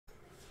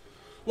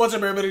What's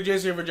up, everybody?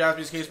 Jason here for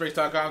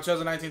JaspysCaseBreaks.com.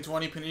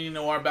 2019-20 Panini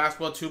Noir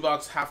Basketball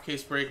 2-box half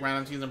case break.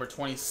 Random teams number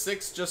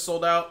 26 just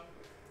sold out.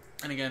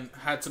 And again,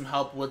 had some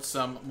help with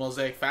some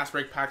Mosaic fast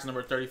break packs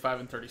number 35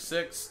 and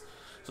 36.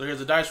 So here's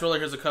the dice roller.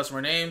 Here's the customer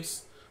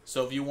names.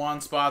 So if you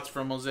want spots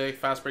from Mosaic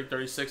fast break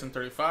 36 and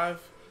 35,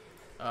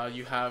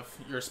 you have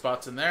your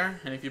spots in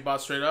there. And if you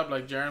bought straight up,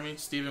 like Jeremy,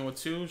 Steven with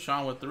 2,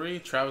 Sean with 3,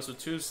 Travis with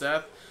 2,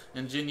 Seth,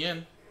 and Jin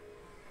Yin,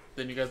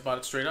 then you guys bought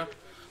it straight up.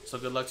 So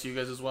good luck to you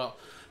guys as well.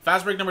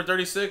 Fast break number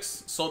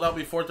 36 sold out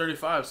before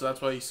 35, so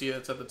that's why you see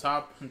it's at the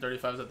top and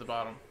 35 is at the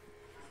bottom.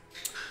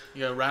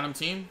 You got a random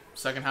team,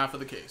 second half of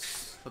the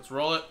case. Let's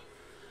roll it.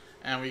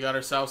 And we got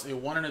ourselves a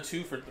 1 and a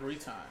 2 for 3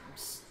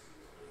 times.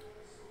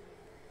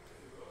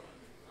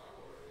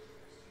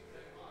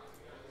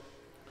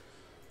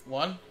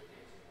 One,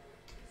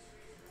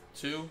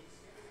 2,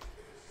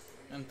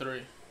 and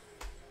 3.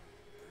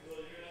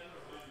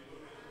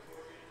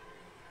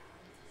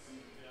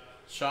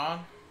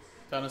 Sean,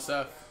 down to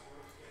Seth.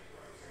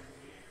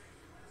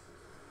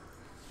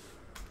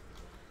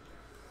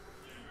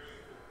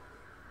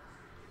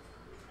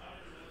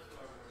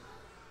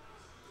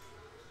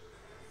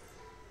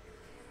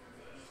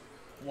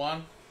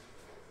 One,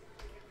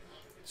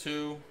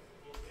 2,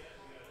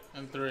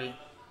 and 3.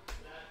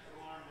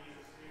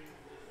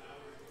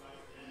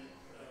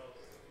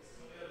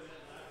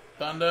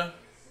 Thunder,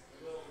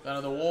 down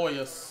to the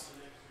Warriors.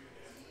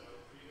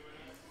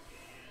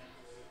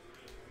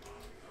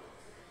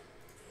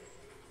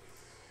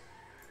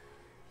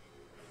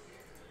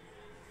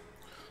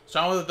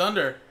 Sean with the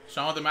Thunder,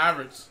 Sean with the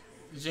Mavericks,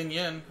 Jin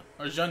Yin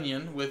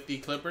with the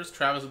Clippers,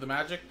 Travis with the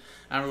Magic,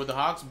 Amber with the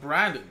Hawks,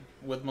 Brandon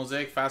with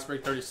Mosaic Fast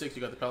Break 36,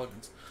 you got the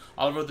Pelicans,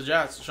 Oliver with the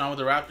Jazz, Sean with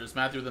the Raptors,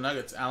 Matthew with the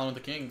Nuggets, Allen with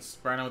the Kings,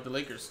 Brandon with the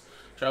Lakers,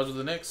 Travis with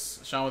the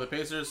Knicks, Sean with the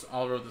Pacers,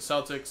 Oliver with the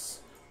Celtics,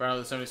 Brandon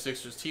with the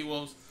 76ers,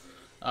 T-Wolves,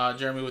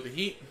 Jeremy with the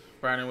Heat,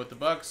 Brandon with the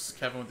Bucks,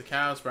 Kevin with the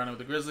Cavs, Brandon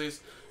with the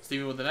Grizzlies,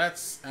 Steven with the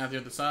Nets, Anthony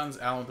with the Suns,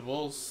 Allen with the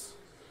Bulls,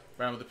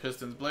 Brandon with the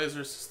Pistons,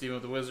 Blazers, Steven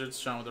with the Wizards,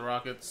 Sean with the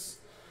Rockets,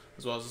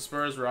 as well as the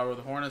Spurs, Robert with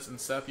the Hornets,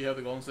 and Seth, you have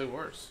the Golden State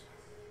Warriors.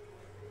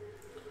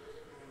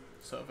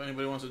 So if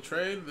anybody wants to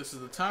trade, this is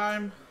the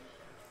time.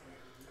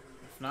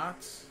 If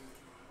not,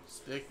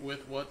 stick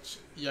with what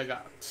you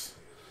got.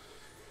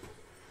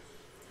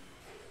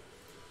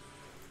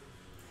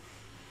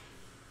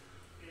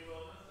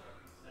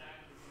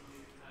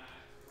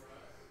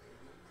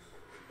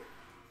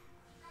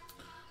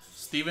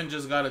 Steven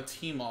just got a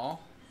team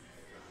all.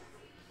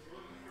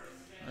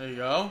 There you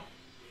go.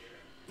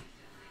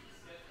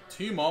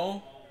 Team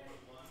all.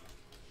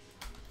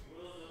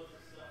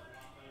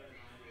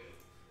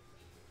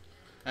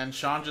 And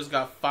Sean just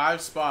got 5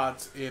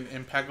 spots in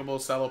Impeccable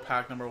Cello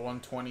Pack number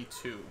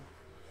 122.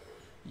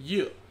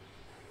 Yeah.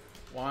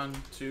 1,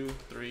 2,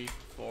 3,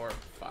 4,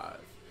 5.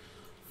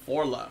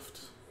 4 left.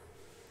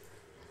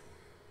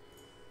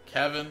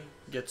 Kevin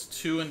gets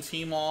 2 in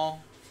Team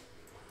All.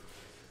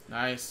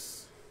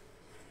 Nice.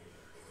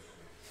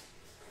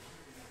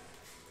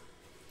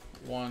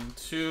 1,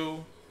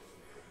 2.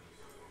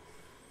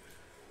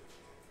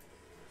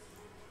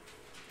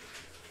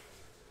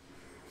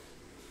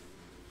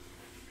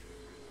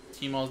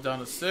 Teamall's down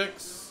to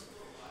 6.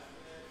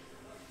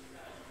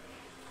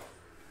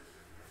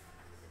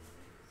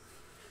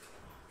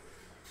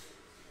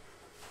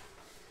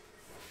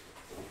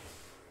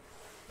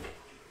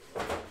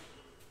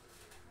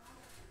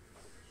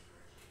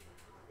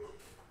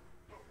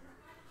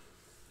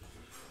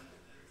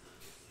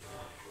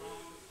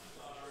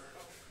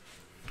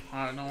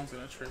 Alright, no one's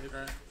gonna trade,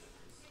 right?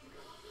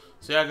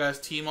 So yeah, guys,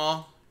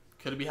 Teamall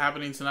could be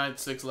happening tonight.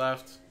 6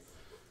 left,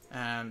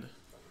 and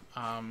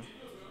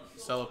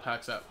Cello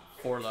packs at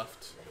 4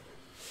 left.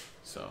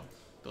 So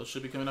those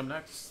should be coming up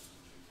next.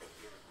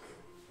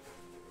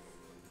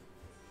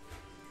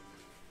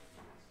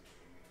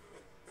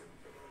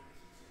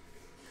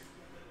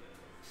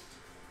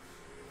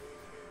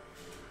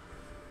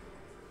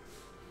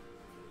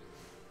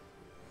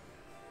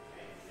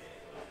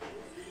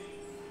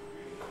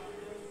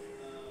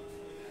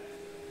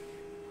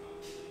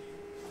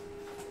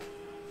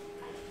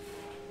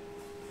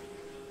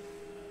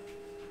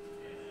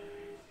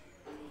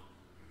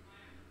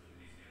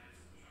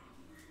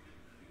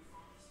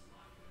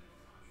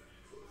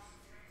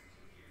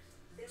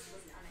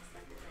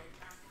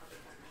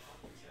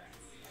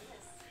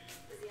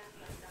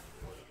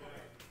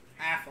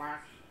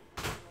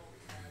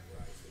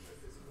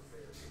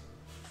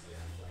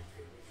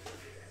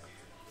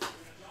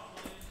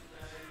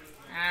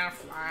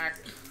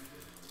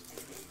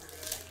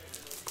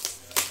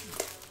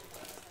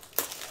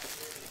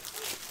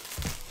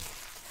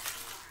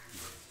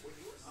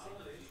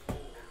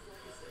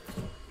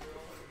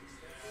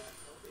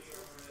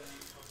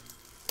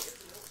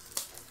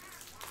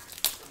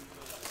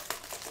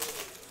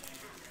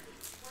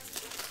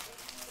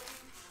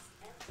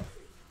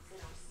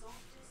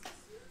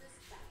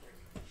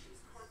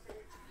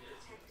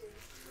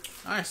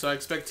 Alright, so I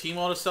expect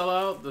Team-All to sell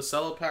out, the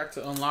Cello Pack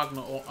to unlock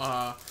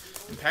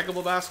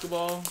Impeccable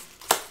Basketball.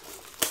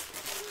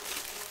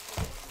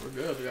 We're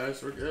good,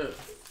 guys. We're good.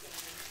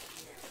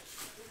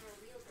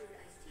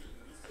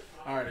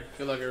 Alrighty,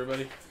 good luck,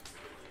 everybody.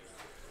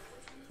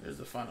 Here's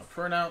the final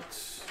printout.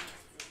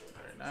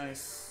 Very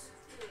nice.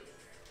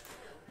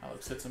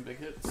 Alex hit some big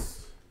hits.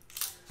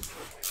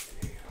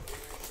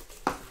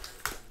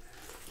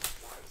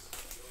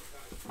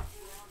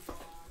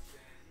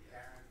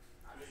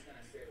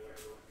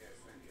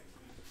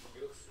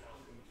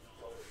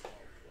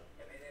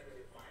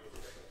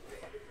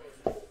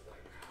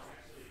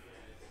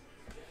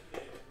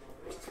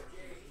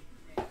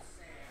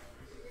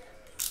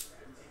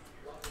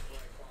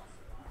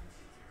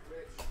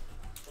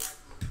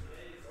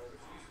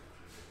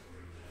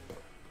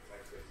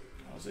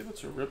 I was able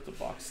to rip the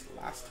box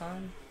last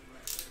time.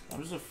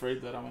 I'm just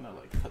afraid that I'm gonna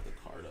like cut the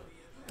card up,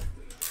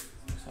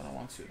 so I don't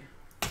want to.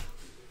 I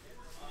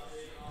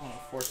don't want to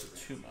force it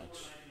too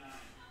much.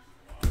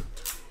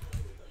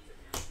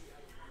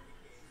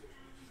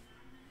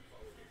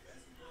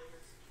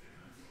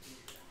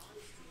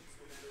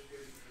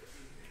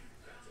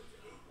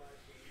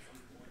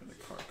 And the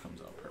card comes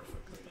out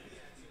perfect.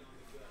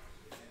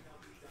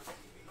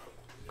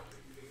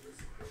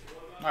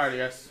 Alrighty,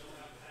 guys.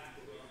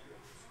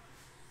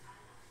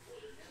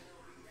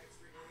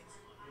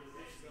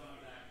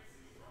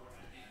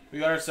 We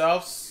got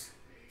ourselves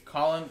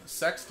Colin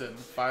Sexton,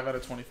 5 out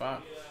of 25.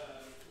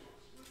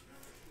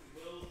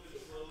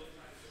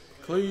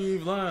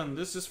 Cleveland,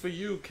 this is for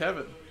you,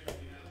 Kevin.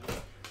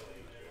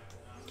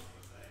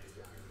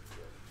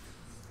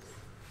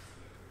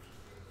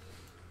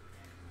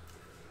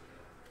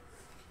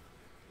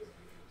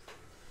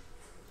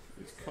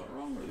 These cut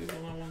wrong, or are these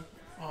only one?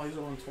 Oh, these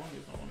are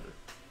 120s, I wonder.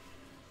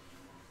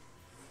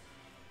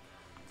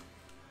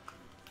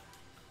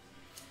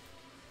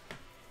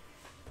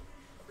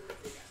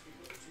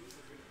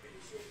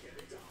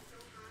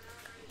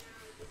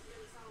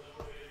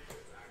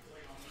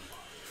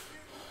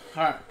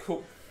 Alright,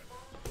 cool.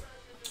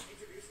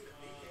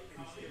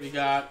 We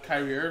got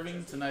Kyrie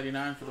Irving to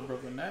 99 for the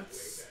Brooklyn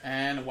Nets.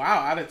 And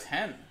wow, out of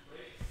 10.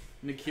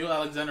 Nikhil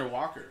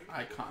Alexander-Walker,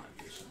 Icon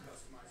Edition.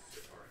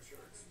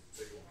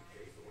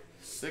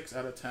 6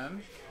 out of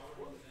 10.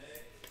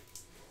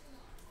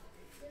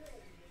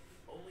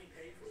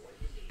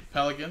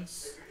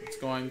 Pelicans, it's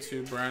going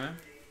to Brandon.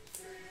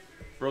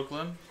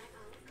 Brooklyn,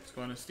 it's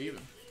going to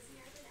Steven.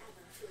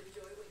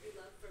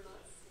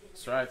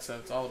 That's right, so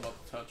it's all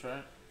about the touch,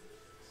 right?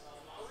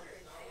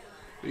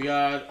 We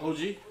got OG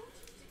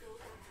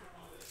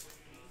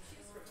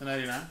to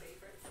 99.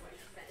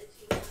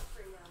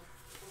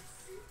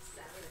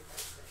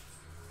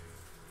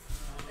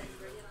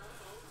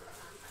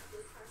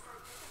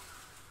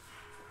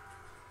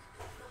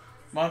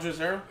 Montrezl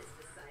Harrell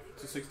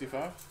to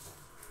 65.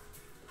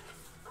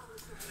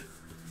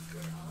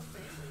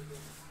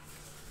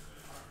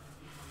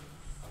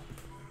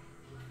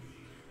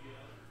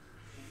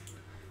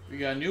 We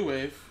got New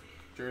Wave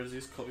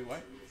jerseys, Kobe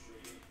White.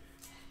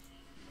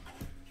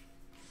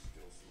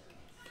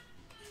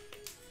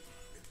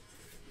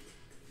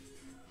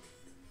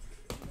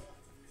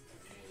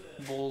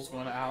 Bulls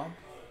going to Allen.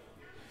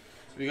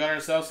 So we got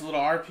ourselves a little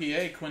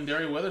RPA,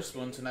 Quindary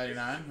Witherspoon to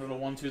 99. A little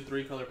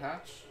 1-2-3 color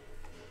patch.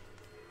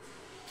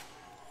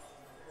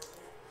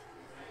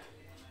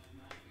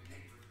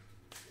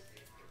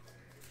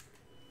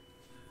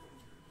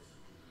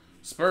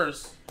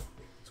 Spurs,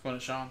 it's going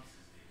to Sean.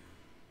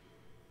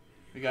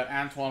 We got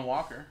Antoine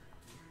Walker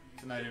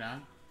to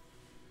 99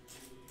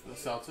 for the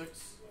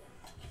Celtics.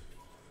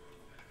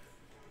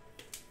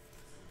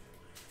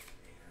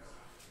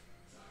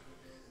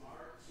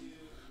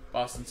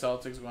 Boston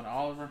Celtics going to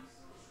Oliver.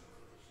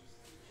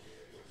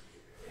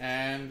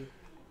 And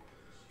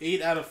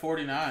 8 out of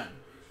 49.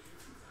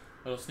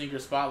 Little sneaker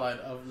spotlight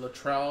of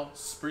Latrell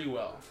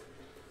Sprewell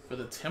for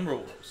the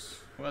Timberwolves.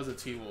 Who has the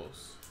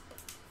T-Wolves?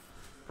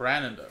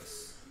 Brandon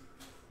does.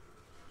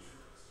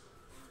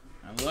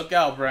 And look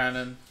out,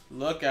 Brandon.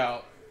 Look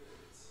out.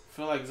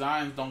 Feel like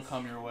Zions don't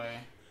come your way,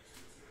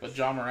 but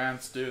Ja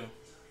Morant's do.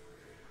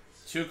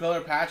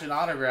 2-color patch and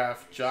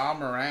autograph, Ja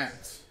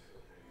Morant.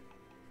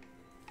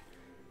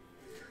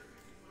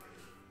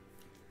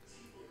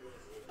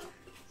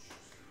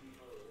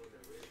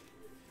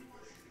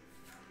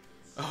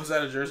 Oh, is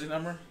that a jersey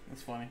number?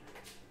 That's funny.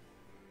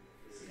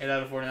 8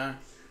 out of 49.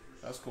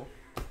 That's cool.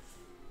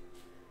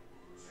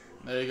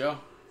 There you go.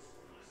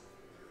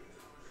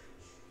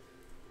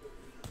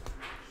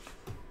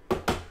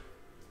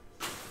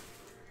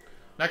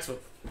 Next one.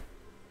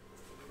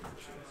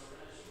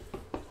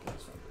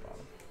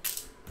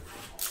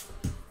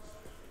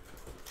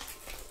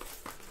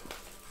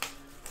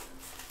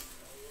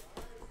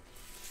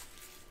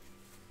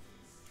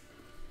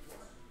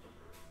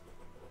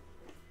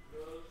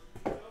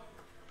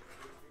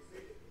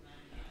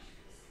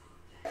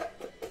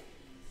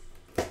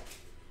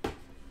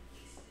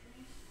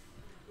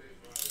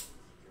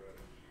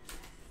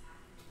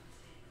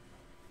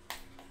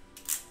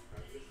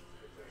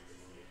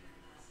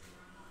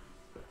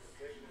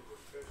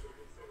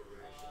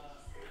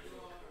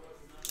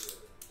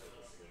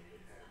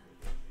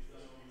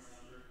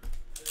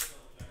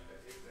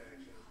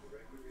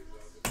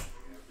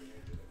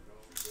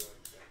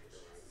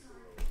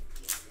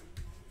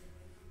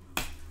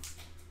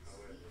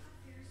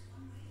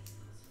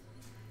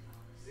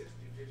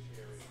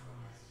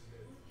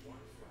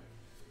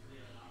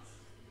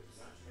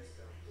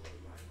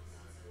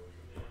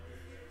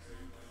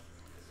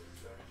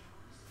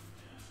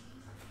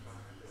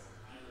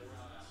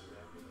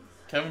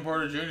 Kevin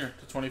Porter Jr.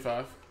 to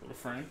 25. Little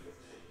frame.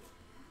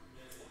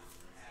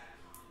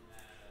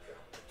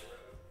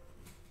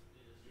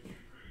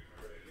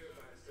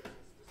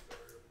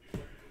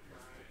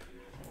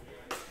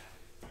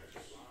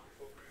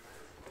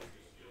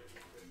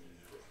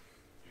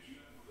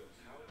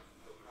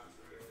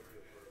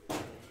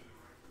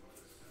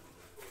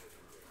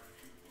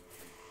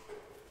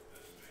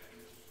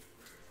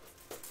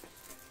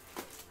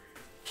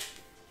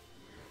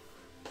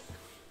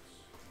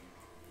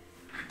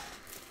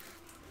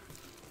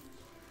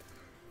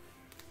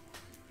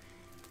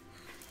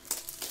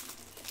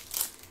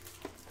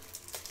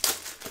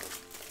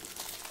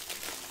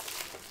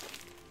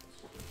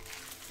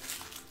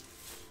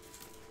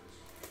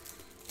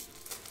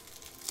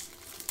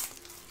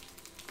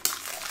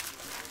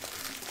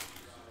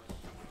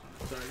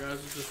 Sorry guys,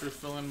 I'm just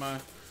refilling my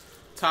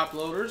top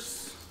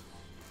loaders.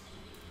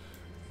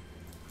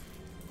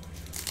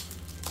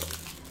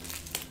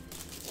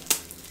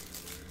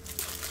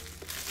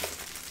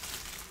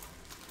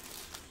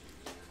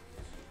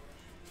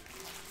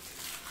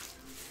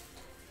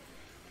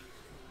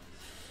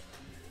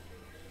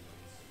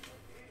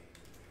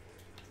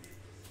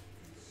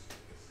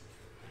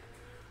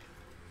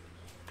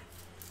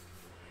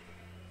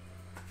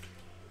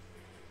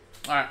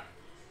 All right.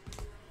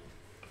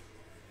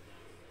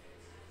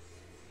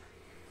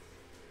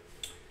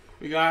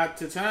 We got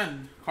to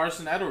 10,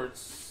 Carson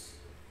Edwards.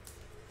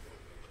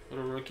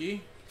 Little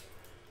rookie.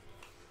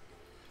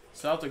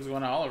 Celtics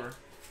going to Oliver.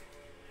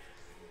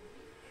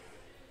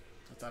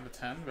 That's out of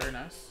 10. Very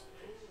nice.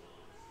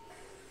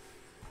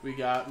 We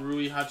got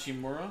Rui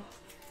Hachimura.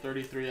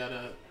 33 out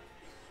of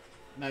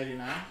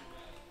 99.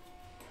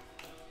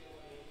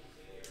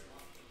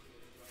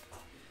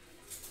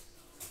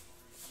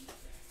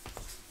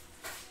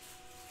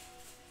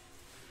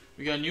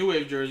 We got New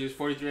Wave jerseys.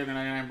 43 out of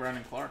 99,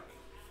 Brandon Clark.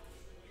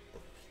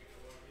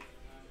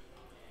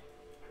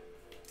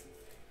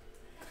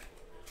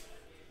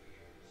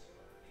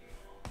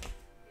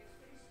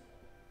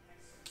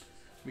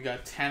 We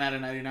got 10 out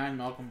of 99,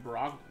 Malcolm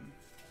Brogdon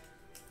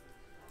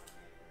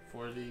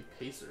for the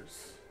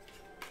Pacers.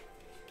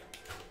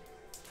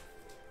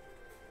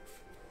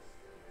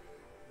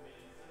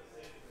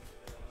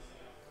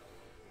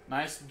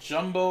 Nice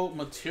jumbo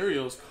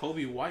materials,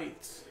 Kobe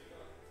White.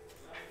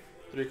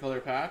 3-color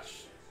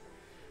patch.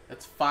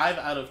 That's 5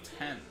 out of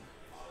 10.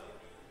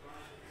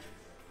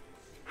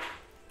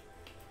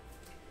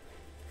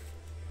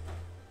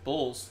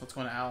 Bulls, let's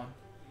go to Allen.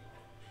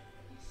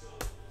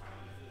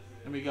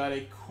 And we got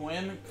a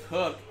Quinn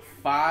Cook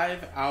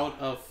 5 out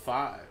of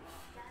 5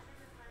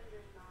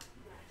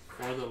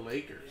 for the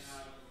Lakers.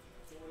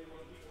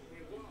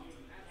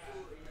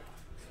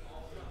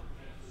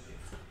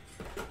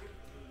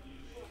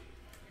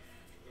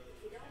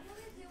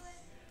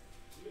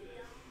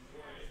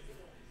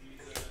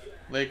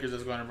 Lakers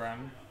is going to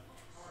Brandon.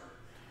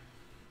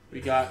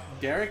 We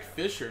got Derek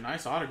Fisher,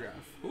 nice autograph.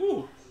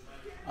 Ooh,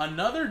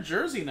 another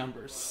jersey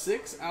number,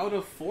 6 out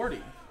of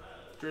 40.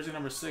 Jersey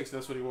number 6,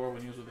 that's what he wore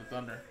when he was with the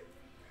Thunder.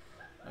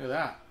 Look at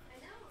that.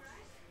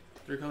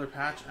 3-color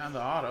patch and the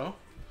auto.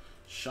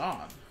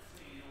 Sean.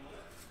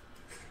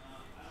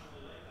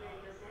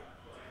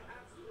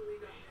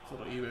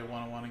 Little eBay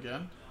 101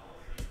 again.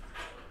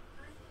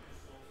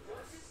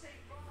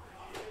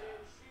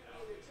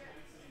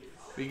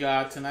 We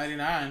got to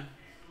 99,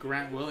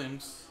 Grant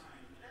Williams.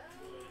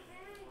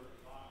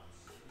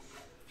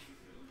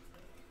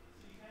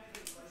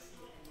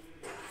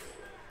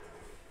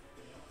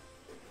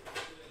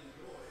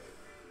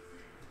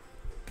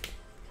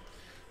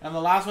 And the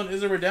last one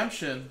is a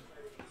redemption.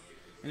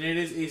 And it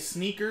is a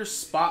sneaker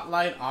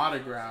spotlight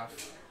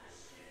autograph.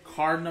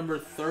 Card number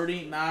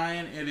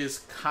 39. It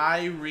is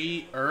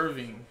Kyrie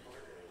Irving.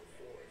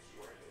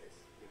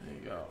 There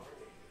you go.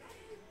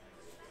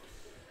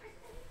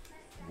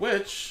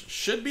 Which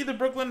should be the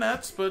Brooklyn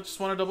Nets, but just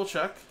want to double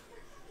check.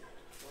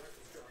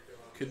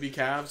 Could be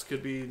Cavs,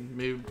 could be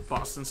maybe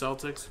Boston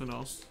Celtics, who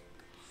knows.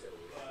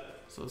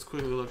 So let's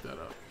quickly look that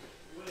up.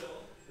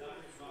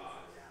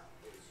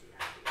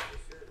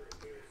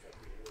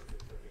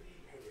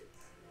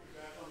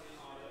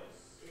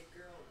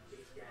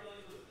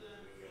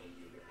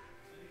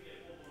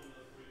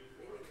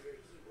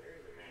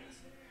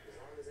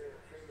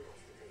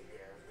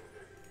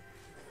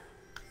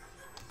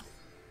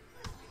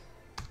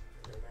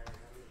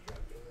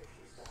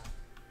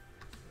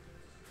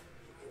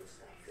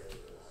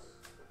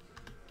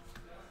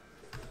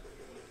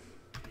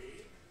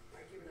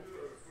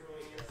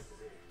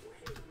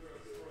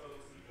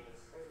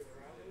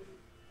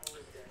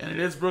 And it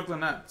is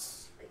Brooklyn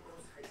Nets.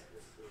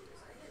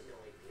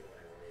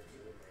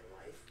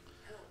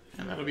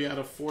 And that'll be out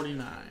of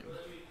 49.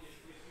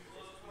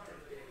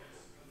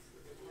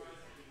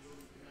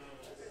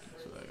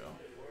 So there you go.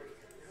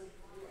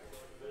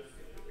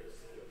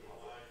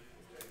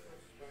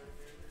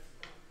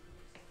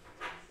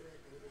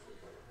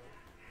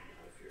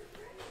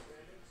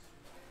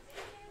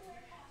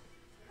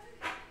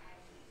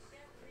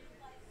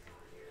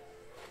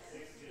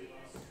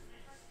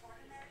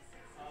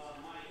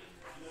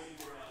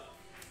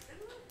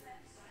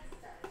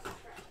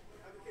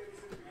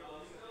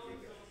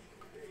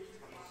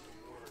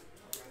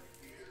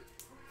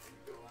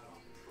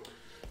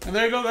 And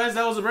there you go, guys.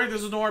 That was the break.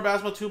 This is Noir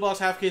Basketball 2 box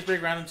half case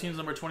break. Random teams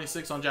number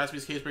 26 on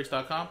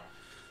JaspysCaseBreaks.com.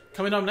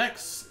 Coming up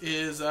next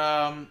is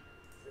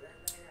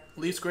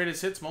Leafs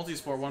Greatest Hits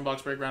Multi-Sport 1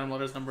 box break. Random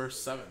letters number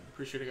 7.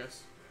 Appreciate it,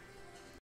 guys.